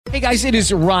Hey guys, it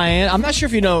is Ryan. I'm not sure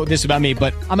if you know this about me,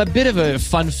 but I'm a bit of a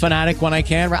fun fanatic when I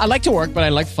can. I like to work, but I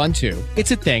like fun too.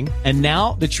 It's a thing. And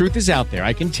now the truth is out there.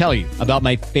 I can tell you about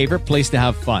my favorite place to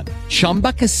have fun.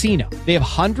 Chumba Casino. They have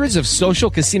hundreds of social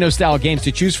casino style games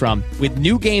to choose from with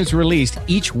new games released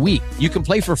each week. You can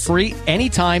play for free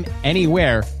anytime,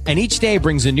 anywhere. And each day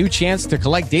brings a new chance to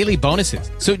collect daily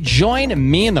bonuses. So join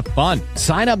me in the fun.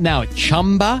 Sign up now at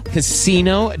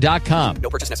ChumbaCasino.com. No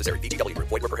purchase necessary. VGW.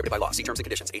 Void where prohibited by law. See terms and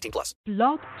conditions. 18 plus.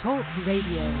 Blog Talk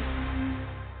Radio.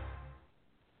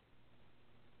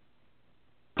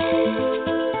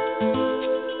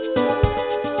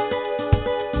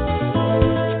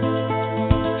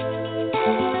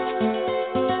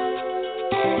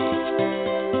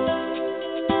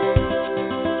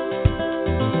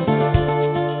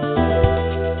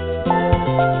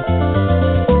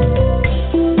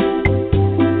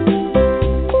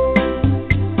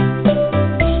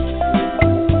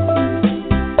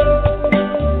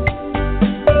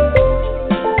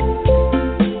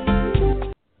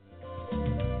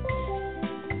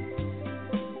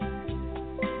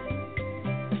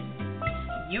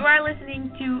 You are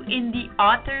listening to In the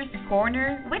Author's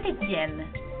Corner with Etienne.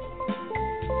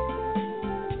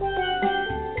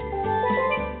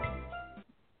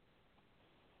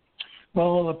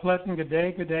 Well, a pleasant good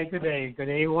day,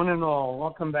 one and all.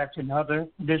 Welcome back to another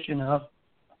edition of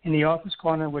In the Author's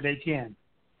Corner with Etienne.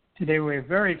 Today we're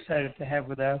very excited to have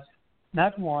with us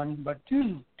not one, but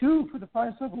two for the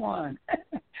price of one.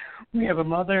 We have a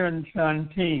mother and son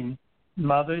team.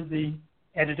 Mother is the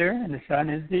editor and the son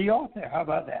is the author. How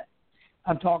about that?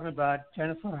 I'm talking about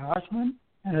Jennifer Harshman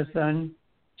and her son,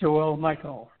 Joel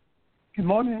Michael. Good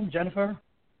morning, Jennifer.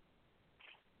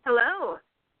 Hello.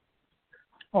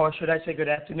 Or should I say good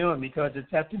afternoon, because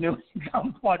it's afternoon in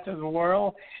some parts of the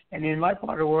world, and in my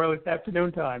part of the world it's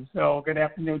afternoon time. So good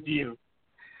afternoon to you.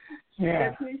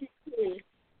 Yeah.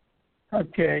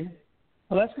 Okay.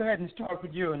 Well, let's go ahead and start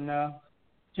with you. And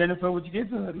Jennifer, would you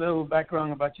give a little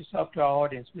background about yourself to our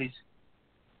audience, please?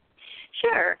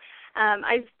 Sure.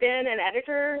 I've been an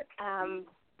editor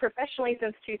professionally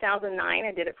since 2009.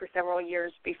 I did it for several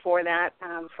years before that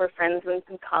for friends and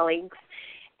some colleagues.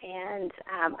 And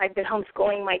I've been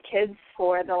homeschooling my kids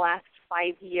for the last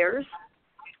 5 years.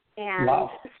 And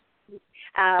wow.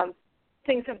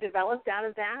 Things have developed out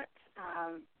of that.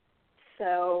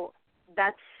 So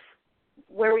that's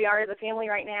where we are as a family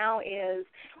right now, is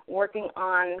working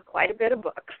on quite a bit of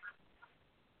books.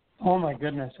 Oh, my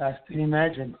goodness. I can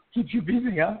imagine. Keeps you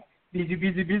busy, huh? Busy.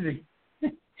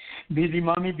 Busy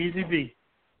mommy, busy bee.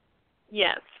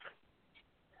 Yes.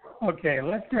 Okay,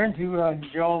 let's turn to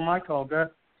Joel Michael. Good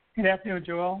afternoon,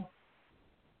 Joel.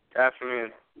 Good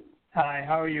afternoon. Hi,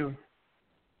 how are you?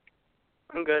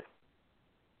 I'm good.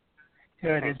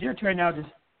 Good. It's your turn now to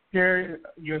share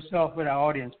yourself with our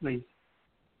audience, please.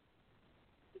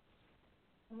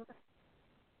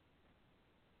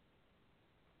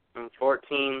 I'm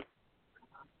 14.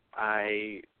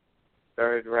 I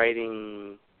started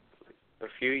writing a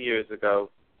few years ago,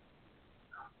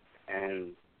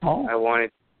 and I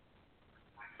wanted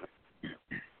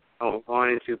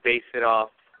to base it off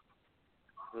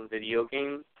some video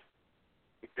games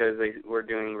because they were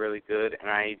doing really good, and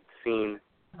I'd seen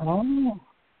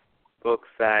books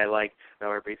that I liked that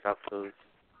were based off those.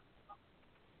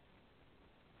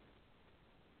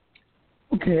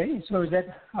 Okay, so is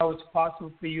that how it's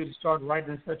possible for you to start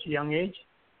writing at such a young age?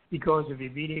 Because of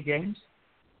your video games?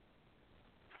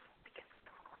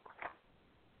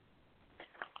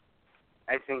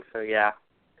 I think so, yeah.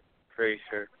 Pretty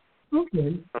sure.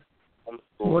 Okay.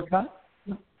 What kind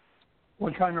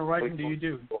of writing do you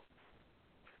do?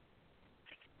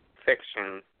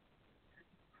 Fiction.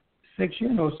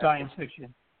 Fiction or science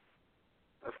fiction?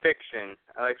 Fiction.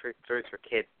 I like to write stories for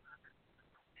kids.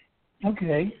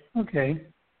 Okay.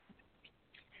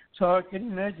 So I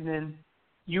can imagine then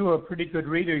you are a pretty good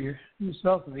reader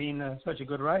yourself, being such a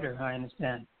good writer, I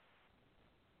understand.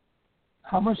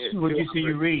 How much would you say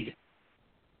you read?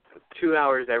 2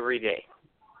 hours every day.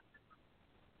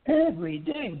 Every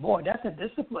day? Boy, that's a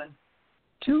discipline.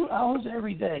 2 hours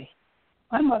every day.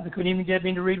 My mother couldn't even get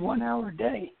me to read 1 hour a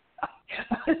day. I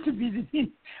had to be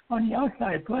on the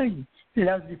outside playing. See,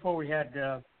 that was before we had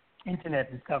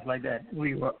internet and stuff like that.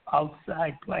 We were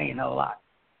outside playing a lot.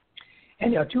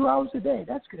 And 2 hours a day,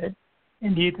 that's good.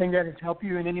 And do you think that has helped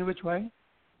you in any which way?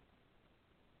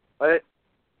 What?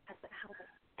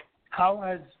 How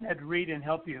has that reading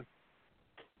helped you?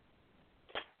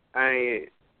 I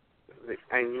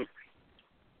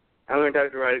learned how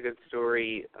to write a good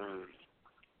story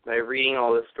by reading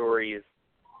all the stories,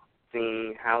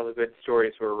 seeing how the good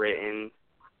stories were written.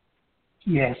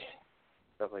 Yes.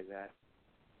 Stuff like that.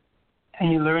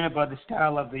 And you learn about the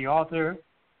style of the author.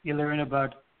 You learn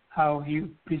about how he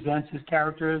presents his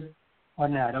characters or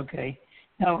not. Okay.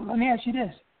 Now, let me ask you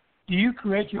this. Do you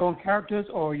create your own characters,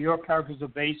 or your characters are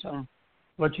based on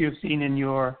what you've seen in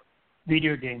your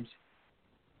video games?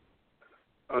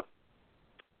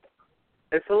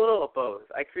 It's a little of both.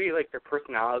 I create like their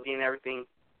personality and everything,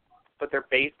 but they're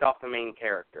based off the main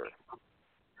character.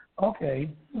 Okay.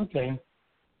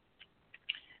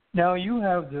 Now, you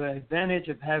have the advantage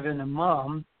of having a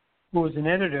mom who is an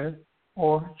editor,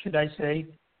 or should I say,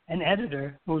 an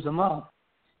editor who's a mom.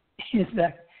 Is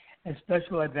that a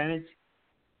special advantage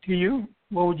to you?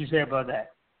 What would you say about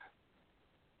that?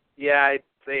 Yeah, I'd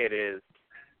say it is.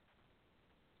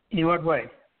 In what way?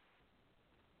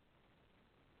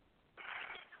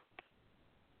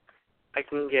 I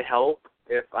can get help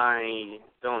if I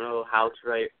don't know how to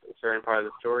write a certain part of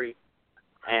the story.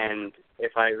 And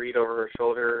if I read over her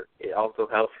shoulder, it also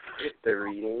helps with the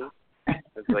reading.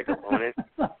 It's like a bonus.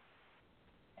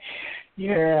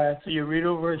 Yeah, so you read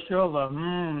over her shoulder.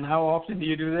 How often do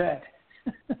you do that?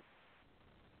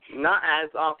 Not as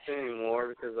often anymore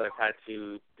because I've had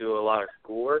to do a lot of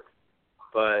schoolwork,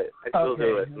 but I still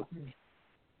do it. Okay.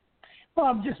 Well,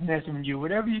 I'm just messing with you.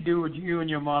 Whatever you do with you and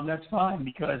your mom, that's fine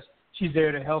because she's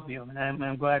there to help you, and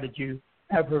I'm glad that you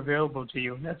have her available to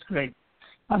you. That's great.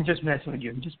 I'm just messing with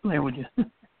you. I'm just playing with you.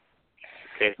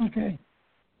 Okay.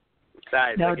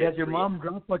 Besides, now, does your mom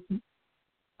drop what you...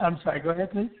 I'm sorry, go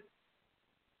ahead, please.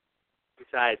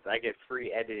 Besides, I get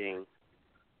free editing.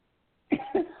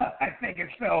 I think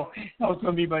it's so. That was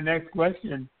going to be my next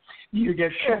question. You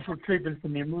get special treatment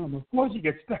from your mom. Of course you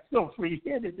get special free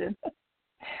editing.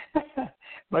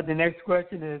 But the next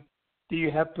question is, do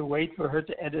you have to wait for her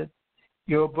to edit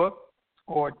your book,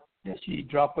 or does she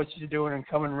drop what she's doing and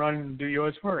come and run and do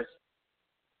yours first?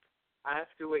 I have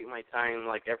to wait my time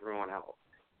like everyone else.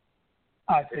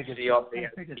 I figured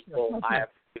so. I have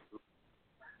to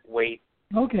wait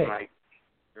my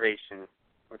duration.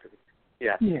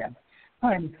 Yeah. Yeah,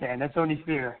 I understand. That's only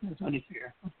fair.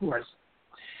 Of course.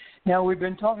 Now, we've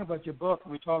been talking about your book,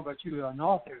 and we talked about you as an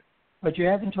author, but you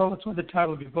haven't told us what the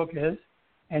title of your book is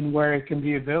and where it can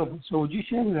be available. So would you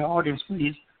share with our audience,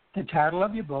 please, the title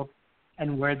of your book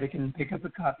and where they can pick up a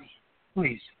copy,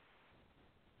 please?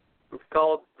 It's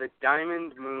called The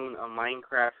Diamond Moon, A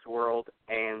Minecraft World,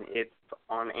 and it's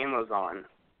on Amazon.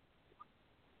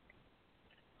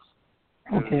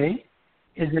 Okay.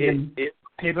 Is it in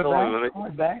paperback,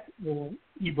 hardback, or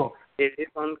ebook? It is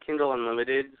on Kindle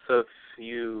Unlimited, so if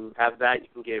you have that, you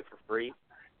can get it for free.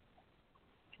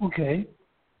 Okay.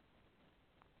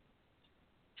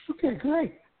 Okay,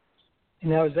 great.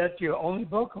 Now, is that your only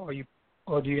book, or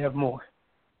do you have more?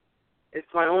 It's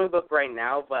my only book right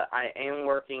now, but I am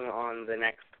working on the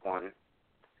next one.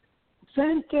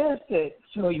 Fantastic.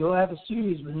 So you'll have a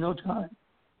series with no time.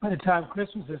 By the time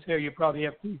Christmas is here, you probably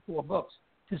have 3-4 books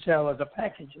to sell as a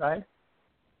package, right?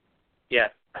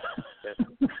 Yes.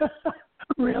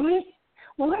 Really?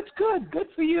 Well, that's good. Good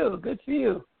for you.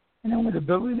 And then with a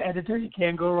brilliant editor, you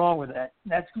can't go wrong with that.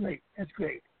 That's great.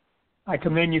 I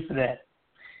commend you for that.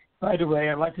 By the way,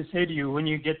 I'd like to say to you, when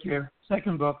you get your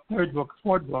second book, third book,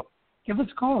 fourth book, give us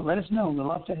a call. Let us know. We'd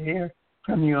love to hear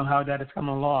from you on how that is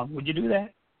coming along. Would you do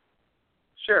that?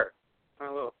 Sure, I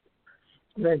will.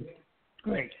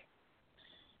 Great.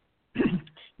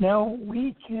 Now,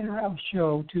 we cater our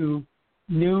show to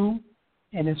new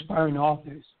and inspiring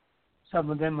authors. Some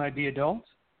of them might be adults,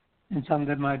 and some of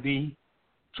them might be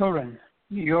children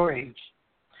your age.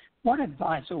 What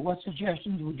advice or what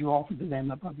suggestions would you offer to them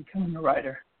about becoming a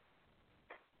writer?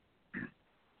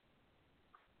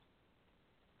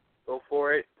 Go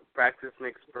for it. Practice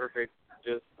makes perfect.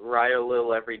 Just write a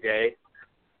little every day.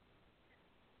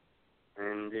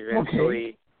 And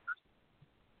eventually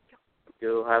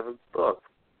you'll have a book.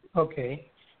 Okay.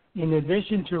 In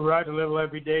addition to write a little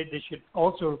every day, they should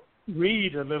also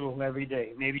read a little every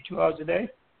day, maybe 2 hours a day,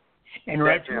 and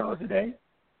write 2 hours a day.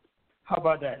 How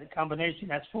about that? A combination,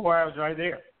 that's 4 hours right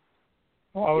there.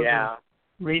 4 hours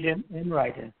of reading and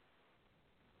writing.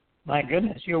 My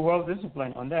goodness, you're well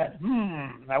disciplined on that.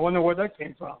 I wonder where that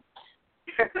came from.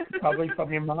 Probably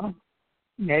from your mom,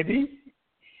 maybe.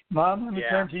 Mom, let me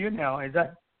turn to you now. Is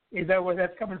that where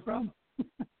that's coming from?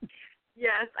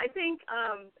 Yes, I think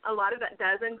a lot of that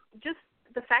does, and just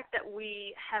the fact that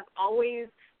we have always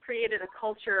created a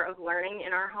culture of learning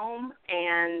in our home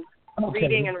and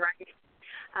reading and writing.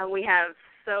 We have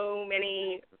so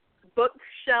many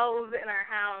bookshelves in our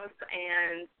house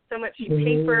and so much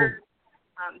paper,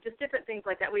 just different things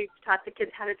like that. We've taught the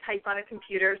kids how to type on a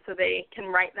computer so they can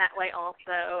write that way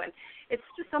also, and it's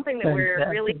just something that we're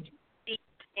really deep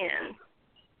in.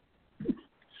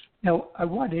 Now, at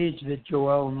what age did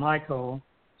Joel and Michael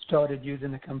started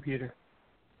using the computer?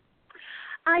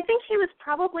 I think he was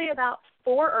probably about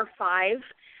 4 or 5.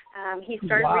 He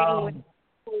started reading with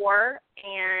 4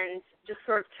 and just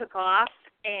sort of took off.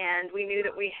 And we knew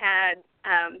that we had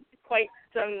quite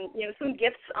some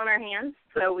gifts on our hands.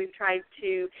 So we've tried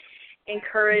to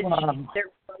encourage their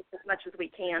growth as much as we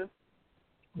can.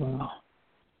 Wow.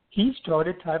 He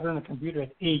started typing on the computer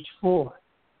at age 4.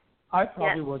 I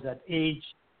probably was at age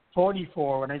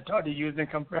 44 when I started using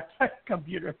a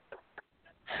computer.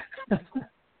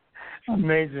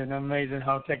 Amazing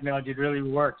how technology really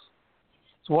works.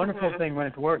 It's a wonderful thing when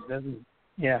it works, doesn't it?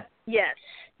 Yeah. Yes.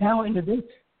 Now, in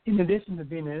addition to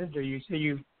being an editor, you say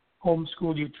you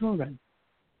homeschool your children.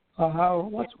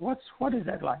 What is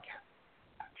that like?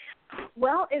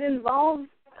 Well, it involves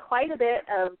quite a bit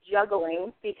of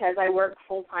juggling because I work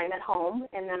full-time at home,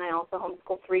 and then I also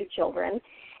homeschool 3 children.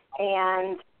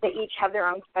 And they each have their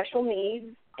own special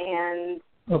needs, and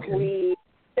we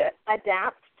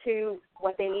adapt to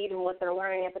what they need and what they're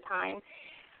learning at the time.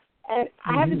 And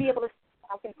I have to be able to step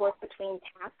back and forth between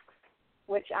tasks,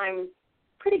 which I'm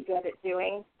pretty good at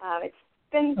doing. It's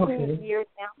been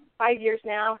 5 years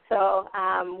now, so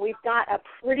we've got a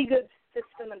pretty good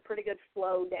system and pretty good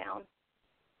flow down.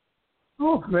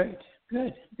 Oh, great.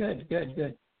 Good.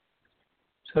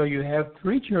 So you have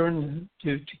 3 children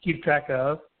to keep track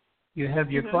of. You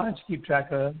have your clients to keep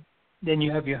track of. Then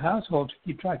you have your household to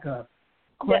keep track of.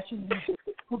 Question is,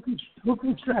 who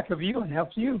keeps track of you and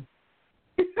helps you?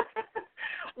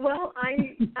 Well, I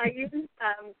use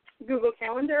Google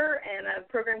Calendar and a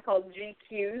program called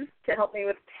GQs to help me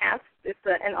with tasks. It's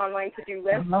an online to-do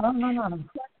list. No.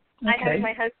 I have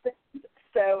my husband,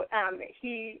 so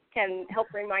he can help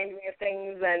remind me of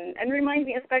things and remind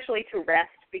me especially to rest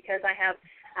because I have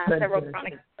several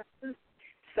chronic illnesses.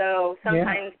 So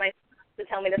sometimes my to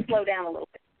tell me to slow down a little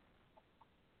bit.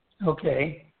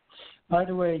 Okay. By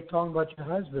the way, talking about your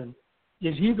husband,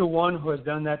 is he the one who has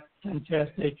done that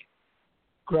fantastic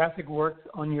graphic work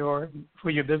for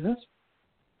your business?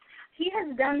 He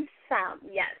has done some,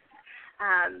 yes.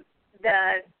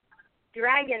 The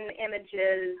dragon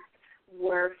images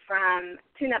were from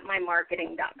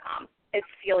tuneupmymarketing.com. It's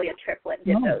Celia Triplett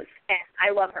did those, and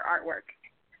I love her artwork.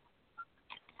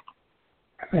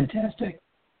 Fantastic.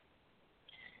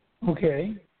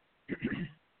 Okay.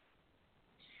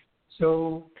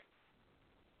 So,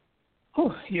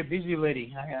 you're a busy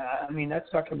lady. I mean, that's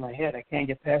stuck in my head. I can't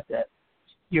get past that.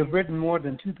 You've written more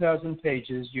than 2,000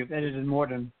 pages. You've edited more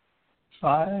than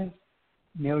 5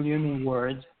 million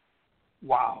words.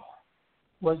 Wow.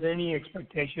 Was there any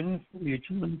expectation for your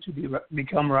children to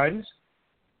become writers?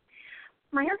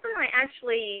 My husband and I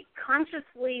actually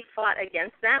consciously fought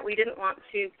against that. We didn't want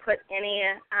to put any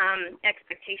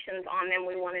expectations on them.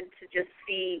 We wanted to just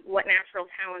see what natural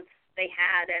talents they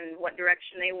had and what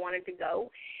direction they wanted to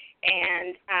go.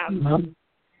 And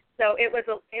so it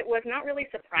was not really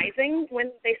surprising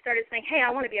when they started saying, hey,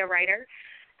 I want to be a writer.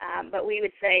 But we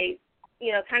would say,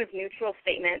 kind of neutral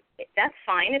statement, that's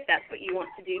fine if that's what you want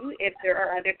to do. If there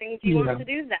are other things you want to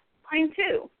do, that's fine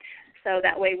too. So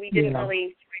that way we didn't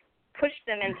really push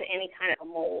them into any kind of a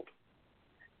mold.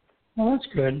 Well, that's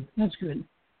good.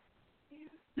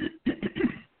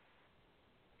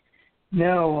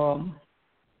 Now,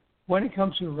 when it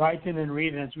comes to writing and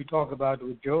reading, as we talked about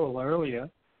with Joel earlier,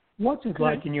 what's it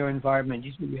like in your environment?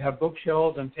 You said you have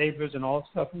bookshelves and papers and all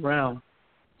stuff around.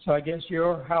 So I guess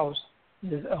your house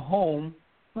is a home,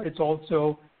 but it's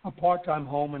also a part-time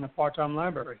home and a part-time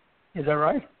library. Is that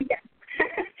right? Yes.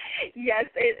 Yes,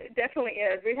 it definitely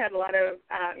is. We've had a lot of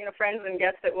friends and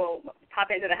guests that will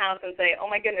pop into the house and say, oh,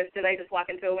 my goodness, did I just walk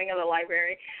into a wing of the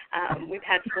library? We've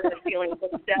had floor-to-ceiling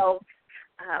bookshelves.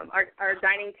 Our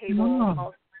dining table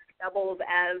also doubles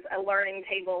as a learning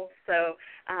table, so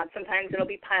sometimes it'll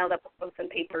be piled up with books and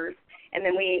papers. And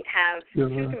then we have 2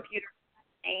 computers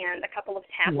and a couple of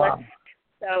tablets.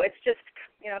 So it's just,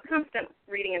 constant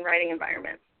reading and writing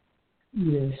environment.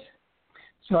 Yes.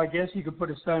 So I guess you could put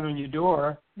a sign on your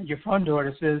door, your front door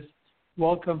that says,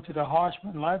 welcome to the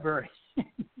Harshman Library.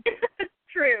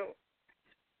 True.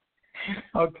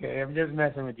 Okay, I'm just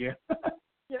messing with you.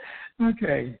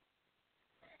 Okay.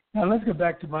 Now let's go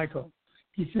back to Michael.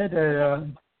 He said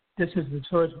that this is the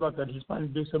first book that he's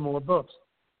planning to do some more books.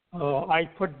 I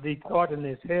put the thought in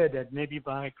his head that maybe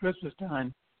by Christmas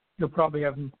time, he'll probably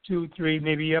have 2, 3,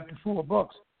 maybe up to 4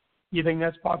 books. You think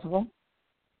that's possible?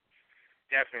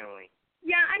 Definitely.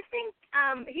 Yeah, I think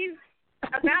he's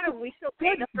about a week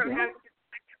away from having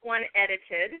one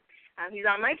edited. He's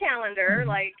on my calendar,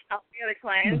 like all the other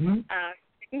clients,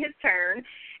 taking his turn.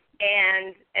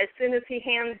 And as soon as he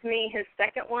hands me his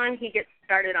second one, he gets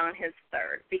started on his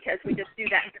third, because we just do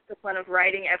that discipline of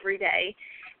writing every day.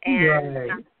 And, right.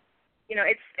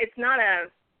 It's not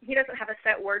he doesn't have a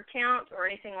set word count or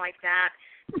anything like that.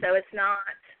 So it's not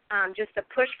just a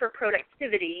push for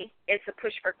productivity. It's a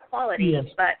push for quality, Yes.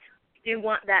 but we do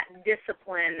want that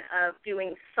discipline of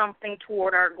doing something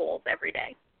toward our goals every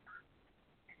day.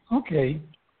 Okay.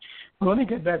 Well, let me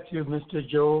get back to Mr.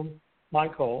 Joe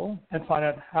Michael and find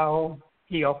out how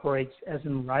he operates as a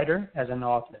writer, as an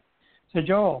author. So,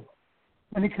 Joel,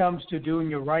 when it comes to doing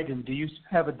your writing, do you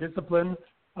have a discipline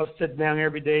of sitting down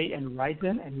every day and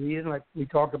writing and reading like we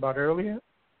talked about earlier?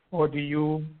 Or do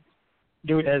you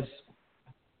do it as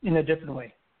in a different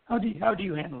way? How do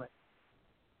you handle it?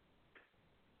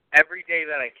 Every day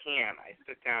that I can, I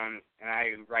sit down and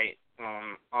I write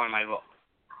on my book.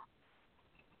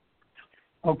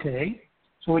 Okay.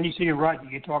 So when you say you write,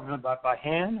 you're talking about by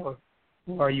hand or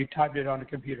are you typing it on the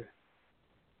computer?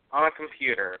 On a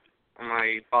computer, on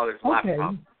my father's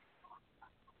laptop.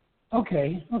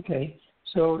 Okay.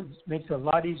 So it makes it a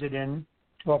lot easier then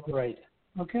to operate.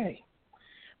 Okay.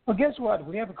 Well, guess what?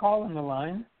 We have a call on the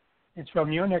line. It's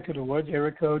from your neck of the woods,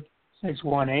 area code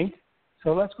 618.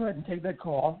 So let's go ahead and take that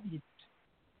call.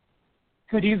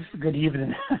 Good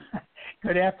evening.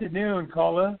 Good afternoon,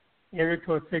 caller. Area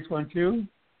code 612,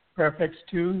 prefix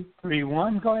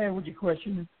 231. Go ahead with your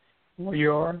question or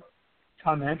your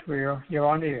comment. You're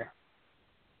on the air.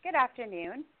 Good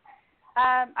afternoon.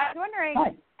 I was wondering,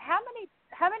 Hi. how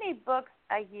many books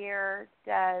a year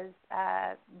does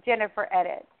Jennifer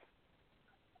edit?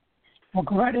 Well,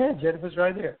 go right ahead. Jennifer's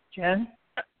right there. Jen?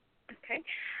 Okay.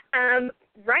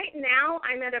 Right now,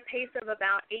 I'm at a pace of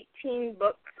about 18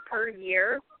 books per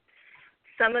year.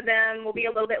 Some of them will be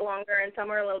a little bit longer and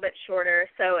some are a little bit shorter.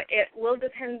 So it will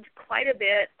depend quite a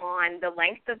bit on the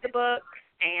length of the books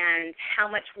and how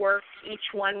much work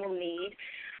each one will need.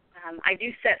 I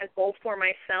do set a goal for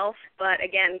myself, but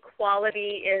again,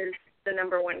 quality is the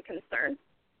number one concern.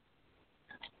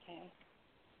 Okay.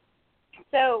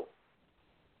 So,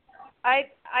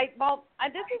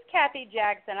 this is Kathy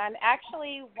Jackson. I'm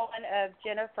actually one of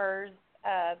Jennifer's.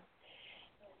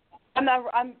 I'm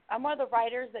one of the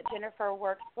writers that Jennifer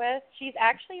works with. She's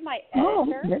actually my editor.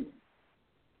 Oh, okay.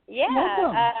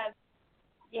 Yeah.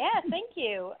 Thank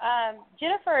you.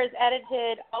 Jennifer has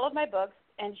edited all of my books,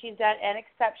 and she's done an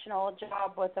exceptional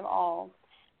job with them all.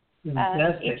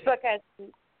 Each book has.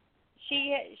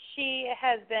 She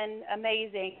has been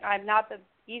amazing. I'm not the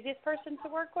easiest person to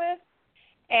work with,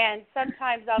 and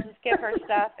sometimes I'll just give her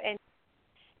stuff, and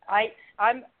I'm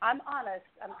honest.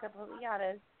 I'm completely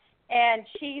honest. And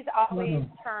she's always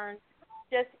turned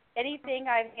just anything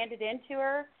I've handed into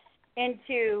her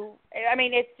into,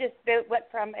 it's just, it went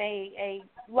from a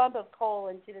lump of coal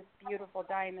into this beautiful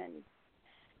diamond.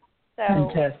 So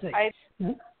fantastic.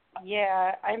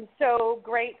 I'm so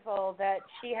grateful that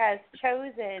she has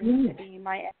chosen to be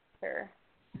my editor.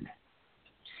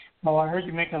 Well, I heard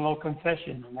you make a little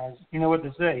confession, and you know what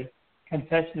to say.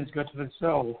 Confession is good to the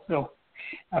soul. So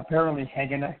apparently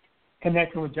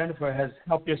connecting with Jennifer has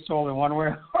helped your soul in one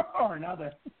way or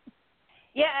another.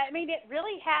 Yeah, it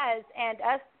really has, and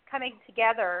us coming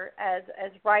together as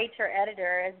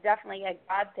writer-editor is definitely a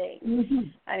God thing. Mm-hmm.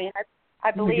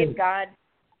 I believe God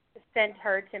sent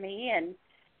her to me, and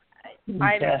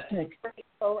fantastic. I'm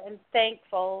grateful and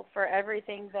thankful for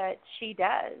everything that she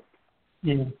does.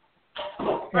 Yeah.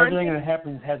 Everything that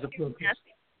happens has a purpose.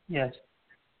 Yes.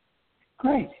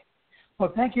 Great.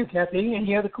 Well, thank you, Kathy.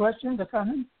 Any other questions or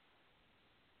comments?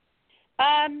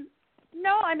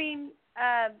 No, I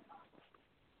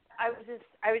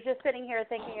was just sitting here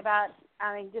thinking about,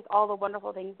 just all the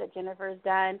wonderful things that Jennifer's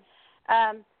done.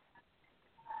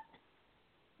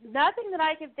 Nothing that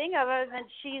I can think of other than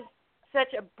she's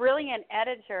such a brilliant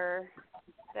editor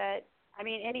that,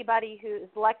 anybody who's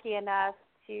lucky enough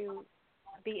to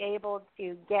be able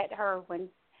to get her when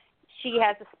she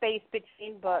has a space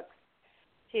between books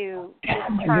to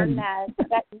just turn that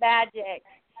magic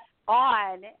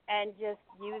on and just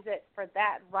use it for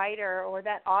that writer or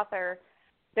that author,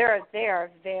 they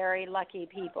are very lucky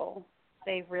people.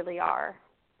 They really are.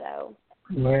 So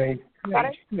great.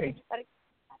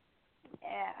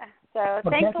 Yeah. So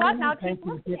thanks a lot. Now keep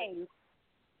listening.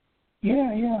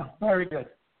 Yeah. Very good.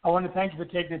 I want to thank you for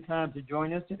taking the time to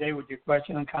join us today with your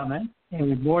question and comment. And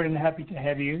we're more than happy to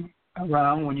have you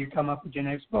around when you come up with your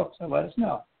next book. So let us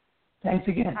know. Thanks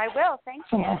again. I will. Thank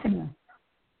you.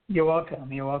 You're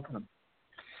welcome.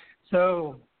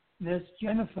 So, Miss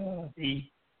Jennifer, the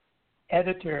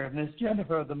editor, Miss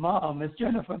Jennifer, the mom, Miss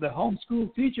Jennifer, the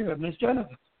homeschool teacher, Miss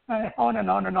Jennifer, on and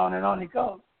on and on and on it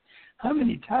goes. How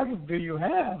many titles do you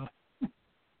have?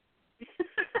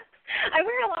 I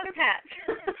wear a lot of hats.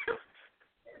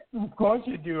 Of course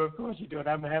you do. Of course you do. And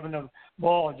I'm having a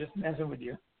ball just messing with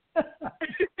you.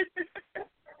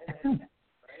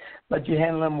 But you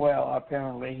handle them well,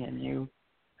 apparently, and you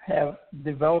have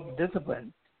developed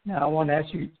discipline. Now, I want to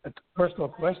ask you a personal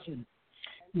question.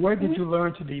 Where did you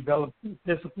learn to develop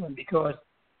discipline? Because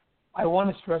I want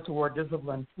to stress the word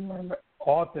discipline for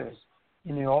authors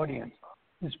in the audience,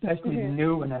 especially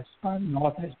new and aspiring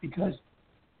authors, because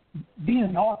being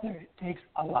an author takes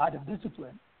a lot of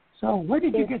discipline. So where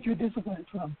did you get your discipline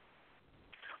from?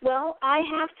 Well, I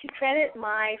have to credit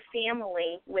my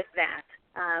family with that.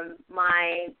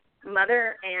 My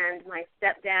mother and my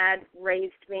stepdad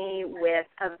raised me with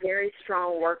a very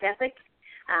strong work ethic.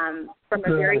 From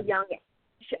a very young age,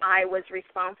 I was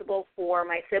responsible for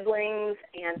my siblings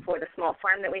and for the small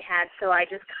farm that we had, so I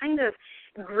just kind of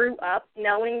grew up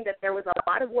knowing that there was a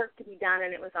lot of work to be done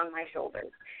and it was on my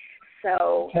shoulders.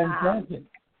 So I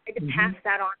could pass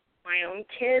that on to my own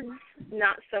kids,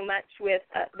 not so much with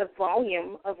the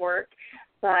volume of work,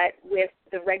 but with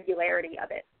the regularity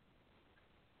of it.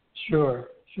 Sure.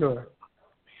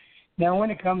 Now, when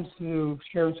it comes to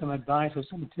sharing some advice or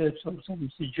some tips or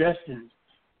some suggestions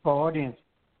for our audience,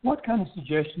 what kind of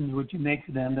suggestions would you make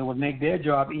to them that would make their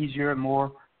job easier and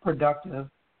more productive,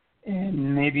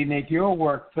 and maybe make your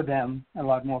work for them a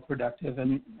lot more productive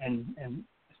and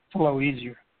flow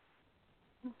easier?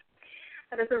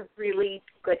 That is a really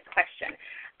good question.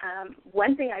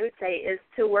 One thing I would say is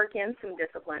to work in some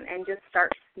discipline and just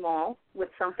start small with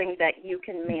something that you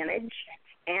can manage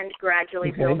and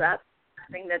gradually build up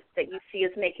something that you see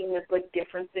as making a good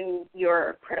difference in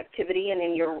your productivity and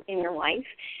in your life.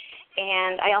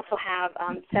 And I also have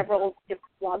several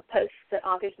different blog posts that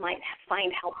authors might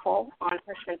find helpful on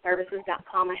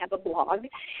HarshmanServices.com. I have a blog,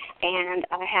 and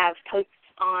I have posts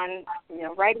on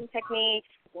writing techniques,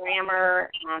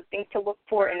 grammar, things to look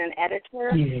for in an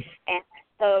editor. Yes. And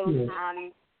so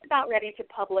I'm about ready to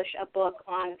publish a book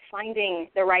on finding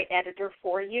the right editor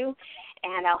for you,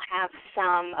 and I'll have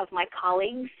some of my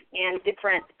colleagues and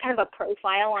different kind of a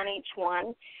profile on each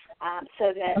one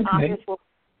so that authors will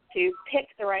to pick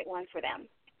the right one for them.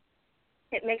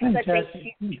 It makes such a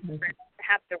huge difference to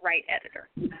have the right editor.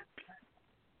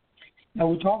 Now,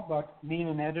 we talk about being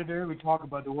an editor, we talk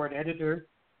about the word editor,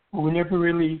 but we never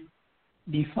really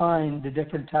define the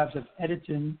different types of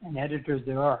editing and editors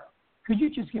there are. Could you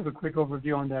just give a quick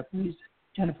overview on that, please,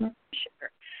 Jennifer? Sure.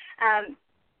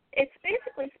 It's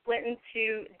basically split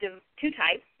into two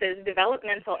types. There's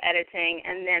developmental editing,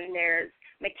 and then there's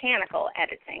mechanical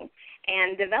editing.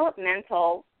 And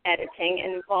developmental editing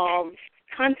involves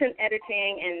content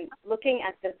editing and looking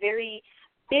at the very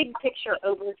big picture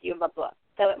overview of a book.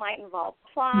 So it might involve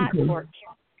plot or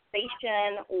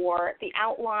characterization or the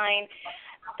outline,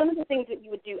 some of the things that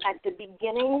you would do at the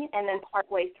beginning and then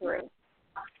partway through.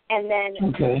 And then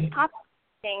copy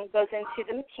editing goes into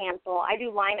the mechanical. I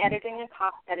do line editing and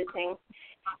copy editing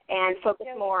and focus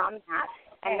more on that.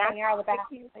 And that's all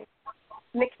the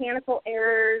mechanical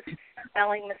errors,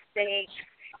 spelling mistakes,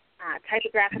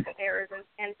 typographical errors,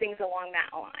 and things along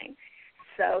that line.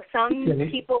 So some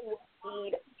people will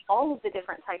need all of the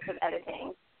different types of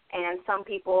editing, and some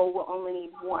people will only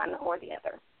need one or the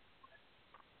other.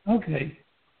 Okay.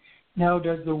 Now,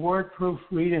 does the word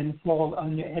proofreading fall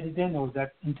under editing, or is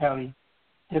that entirely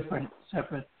different,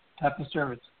 separate type of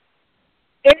service?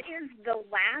 It is the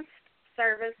last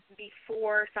service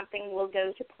before something will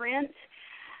go to print.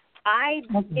 I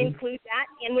include that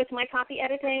in with my copy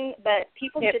editing, but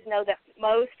people should know that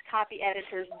most copy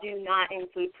editors do not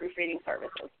include proofreading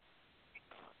services.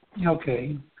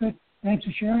 Okay, good. Thanks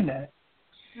for sharing that.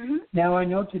 Mm-hmm. Now, I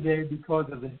know today, because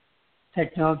of the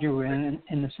technology we're in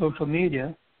and the social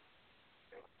media,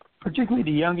 particularly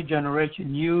the younger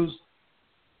generation use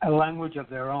a language of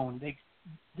their own.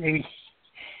 They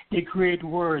create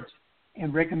words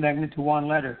and break them down into one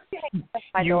letter.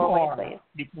 You are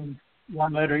becomes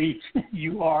one letter each.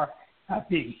 You are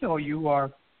happy, or you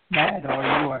are mad, or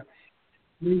you are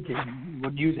reading. You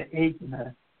would use an H and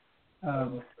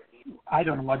a I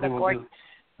don't know what they will do.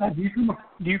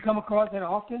 Do you come across that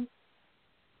often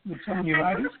with some of your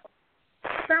writers?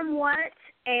 Somewhat,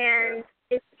 and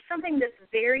it's something that's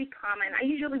very common. I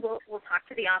usually will talk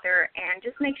to the author and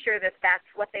just make sure that that's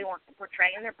what they want to portray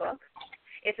in their book.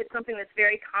 If it's something that's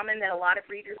very common that a lot of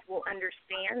readers will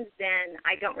understand, then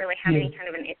I don't really have any kind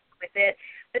of an issue with it.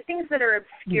 But things that are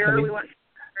obscure, we want to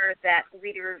make sure that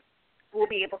readers will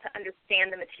be able to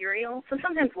understand the material. So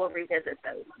sometimes we'll revisit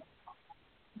those.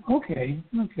 Okay.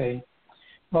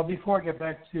 Well, before I get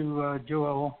back to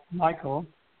Joel Michael,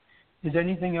 is there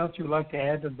anything else you'd like to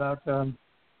add about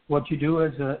what you do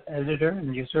as an editor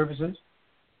and your services?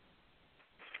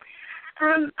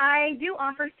 I do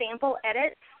offer sample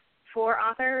edits for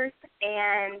authors,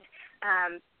 and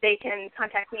they can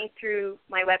contact me through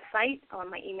my website.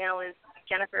 My email is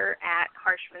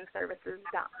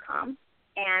jennifer@harshmanservices.com.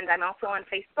 And I'm also on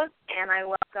Facebook, and I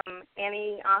welcome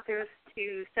any authors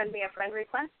to send me a friend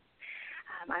request.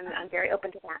 I'm very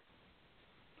open to that.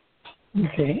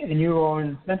 Okay, and you're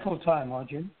on Central Time,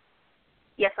 aren't you?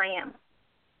 Yes, I am.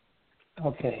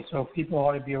 Okay, so people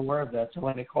ought to be aware of that, so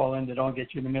when they call in, they don't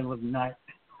get you in the middle of the night.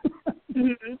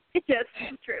 Mm-hmm. Yes,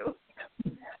 true.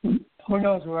 Who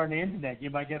knows, we're on the internet.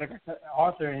 You might get an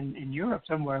author in Europe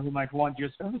somewhere who might want your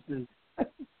services. I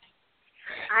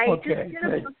just did a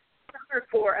book cover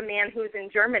for a man who's in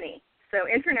Germany, so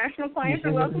international clients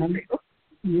are welcome too.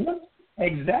 Yeah,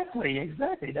 exactly.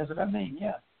 That's what I mean,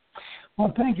 yeah.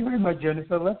 Well, thank you very much,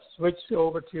 Jennifer. Let's switch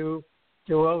over to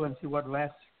Joel and see what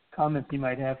last comments he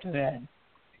might have to add.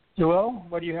 Joel,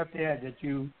 what do you have to add that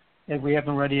we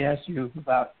haven't already asked you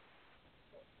about?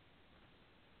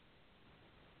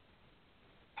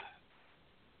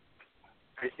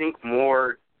 I think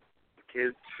more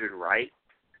kids should write.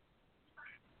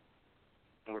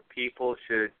 More people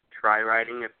should try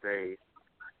writing if they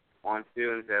want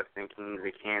to, instead of thinking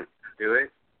they can't do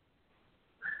it.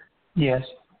 Yes.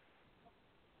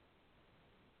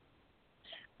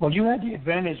 Well, you had the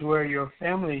advantage where your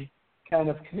family kind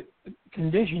of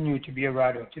conditioned you to be a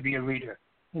writer, to be a reader.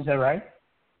 Is that right?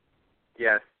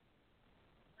 Yes.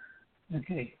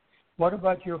 Okay. What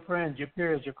about your friends, your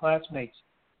peers, your classmates?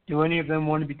 Do any of them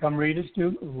want to become readers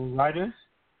too, writers?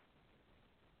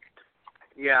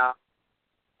 Yeah.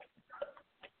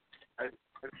 I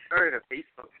started a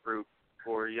Facebook group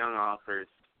for young authors.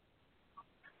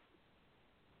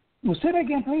 Well, say that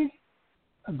again, please.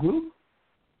 A group?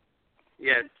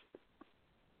 Yes.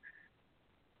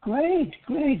 Great.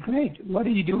 What are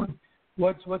you doing?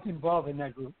 What's involved in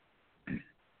that group?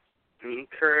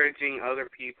 Encouraging other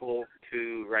people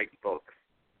to write books.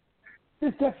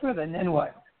 Just step further, and then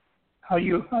what? How do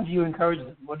you encourage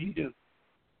them? What do you do?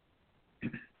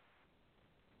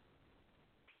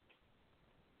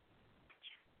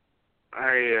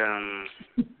 I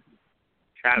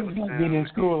chat with them. Being in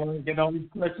school and get all these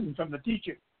questions from the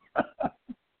teacher.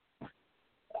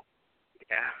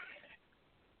 Yeah.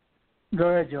 Go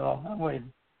ahead, Joel. I'm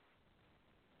waiting.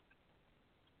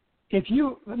 Let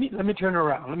me turn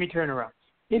around.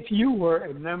 If you were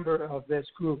a member of this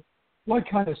group, what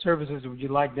kind of services would you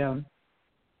like the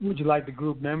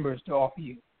group members to offer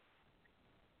you?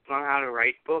 Learn how to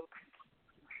write books.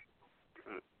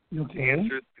 Okay.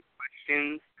 Answers to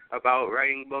questions about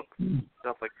writing books,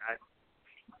 stuff like that.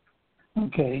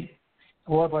 Okay.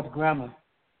 What about grammar?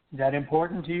 Is that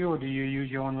important to you, or do you use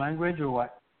your own language, or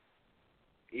what?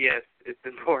 Yes, it's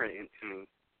important to me.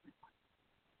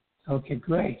 Okay,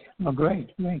 great. Well,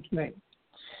 great. Now,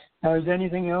 is there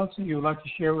anything else that you would like to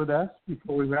share with us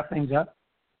before we wrap things up?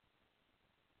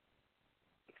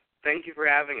 Thank you for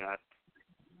having us.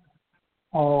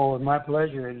 Oh, my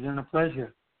pleasure. It's been a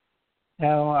pleasure.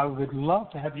 Now, I would love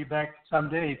to have you back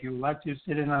someday if you would like to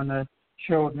sit in on the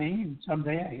show with me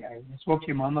someday. I spoke to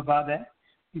your mom about that.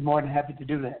 Be more than happy to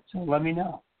do that. So let me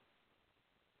know.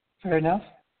 Fair enough?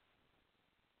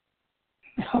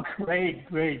 Oh, great.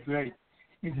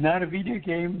 It's not a video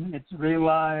game. It's real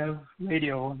live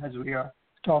radio as we are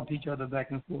talking to each other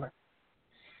back and forth.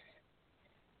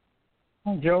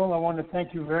 Well, Joel, I want to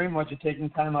thank you very much for taking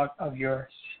time out of your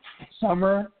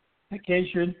summer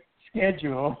vacation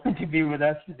schedule to be with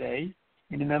us today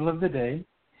in the middle of the day.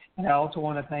 And I also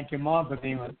want to thank your mom for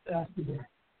being with us today.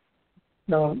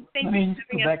 So let me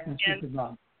go back and speak to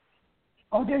Mom.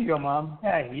 Oh, there you are, Mom.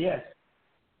 Hey, yes.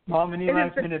 Mom, any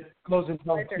last minute closing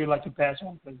thoughts you'd like to pass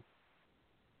on, please?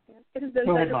 It has been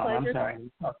Go such ahead, a Mom. pleasure.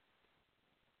 I'm sorry.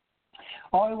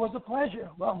 Oh, it was a pleasure.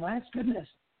 Well, my goodness.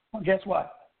 Well, guess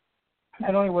what?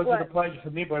 Not only was it a pleasure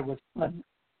for me, but it was fun.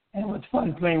 And it was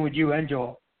fun playing with you and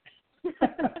Joel.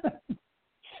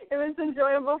 It was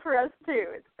enjoyable for us, too.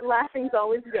 Laughing's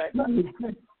always good.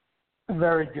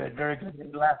 Very good.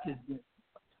 Laughter is good.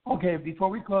 Okay, before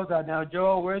we close out now,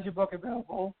 Joel, where's your book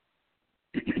available?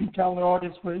 Tell the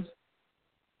audience, please.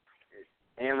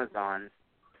 Amazon.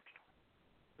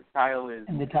 The title is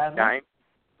And the title? Giant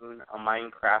Moon, A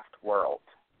Minecraft World.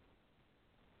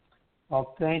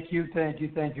 Well, thank you,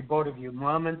 both of you,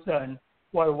 Mom and son.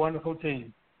 What a wonderful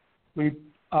team. We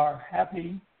are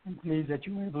happy and pleased that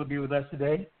you were able to be with us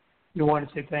today. We want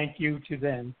to say thank you to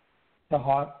them, the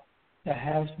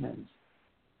Harshmans,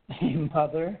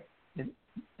 mother,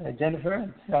 Jennifer,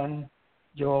 and son,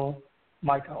 Joel,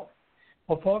 Michael.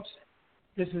 Well, folks,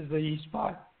 this is the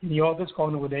spot in the Author's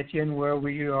Corner with Etienne where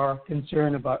we are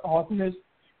concerned about authors,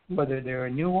 whether they're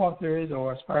new authors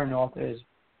or aspiring authors.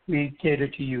 We cater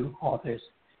to you, authors.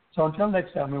 So until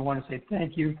next time, we want to say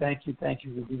thank you for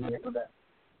being here with us.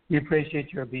 We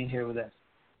appreciate your being here with us.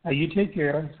 Now, you take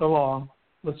care. So long.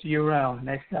 We'll see you around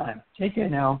next time. Take care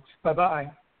now.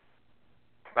 Bye-bye.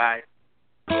 Bye.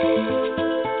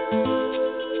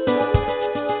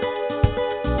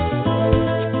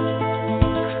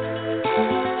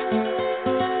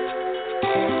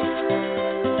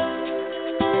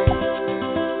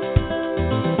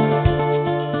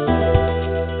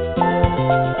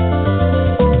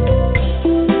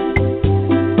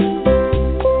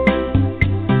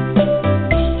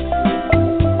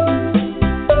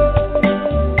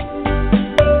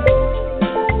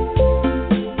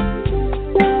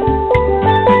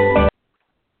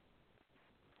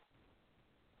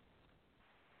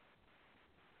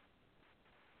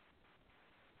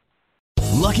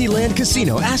 Lucky Land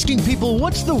Casino, asking people,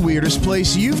 what's the weirdest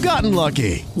place you've gotten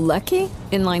lucky? Lucky?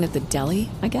 In line at the deli,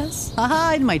 I guess?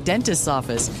 Aha, in my dentist's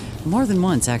office. More than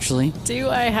once, actually. Do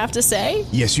I have to say?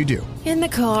 Yes, you do. In the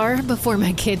car before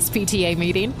my kids' PTA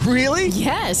meeting. Really?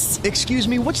 Yes. Excuse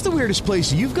me, what's the weirdest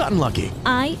place you've gotten lucky?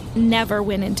 I never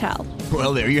win and tell.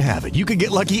 Well, there you have it. You can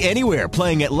get lucky anywhere,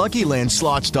 playing at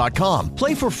LuckyLandSlots.com.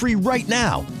 Play for free right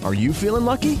now. Are you feeling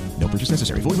lucky? No purchase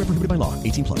necessary. Void where prohibited by law.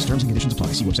 18+. Terms and conditions apply.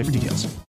 See website for details.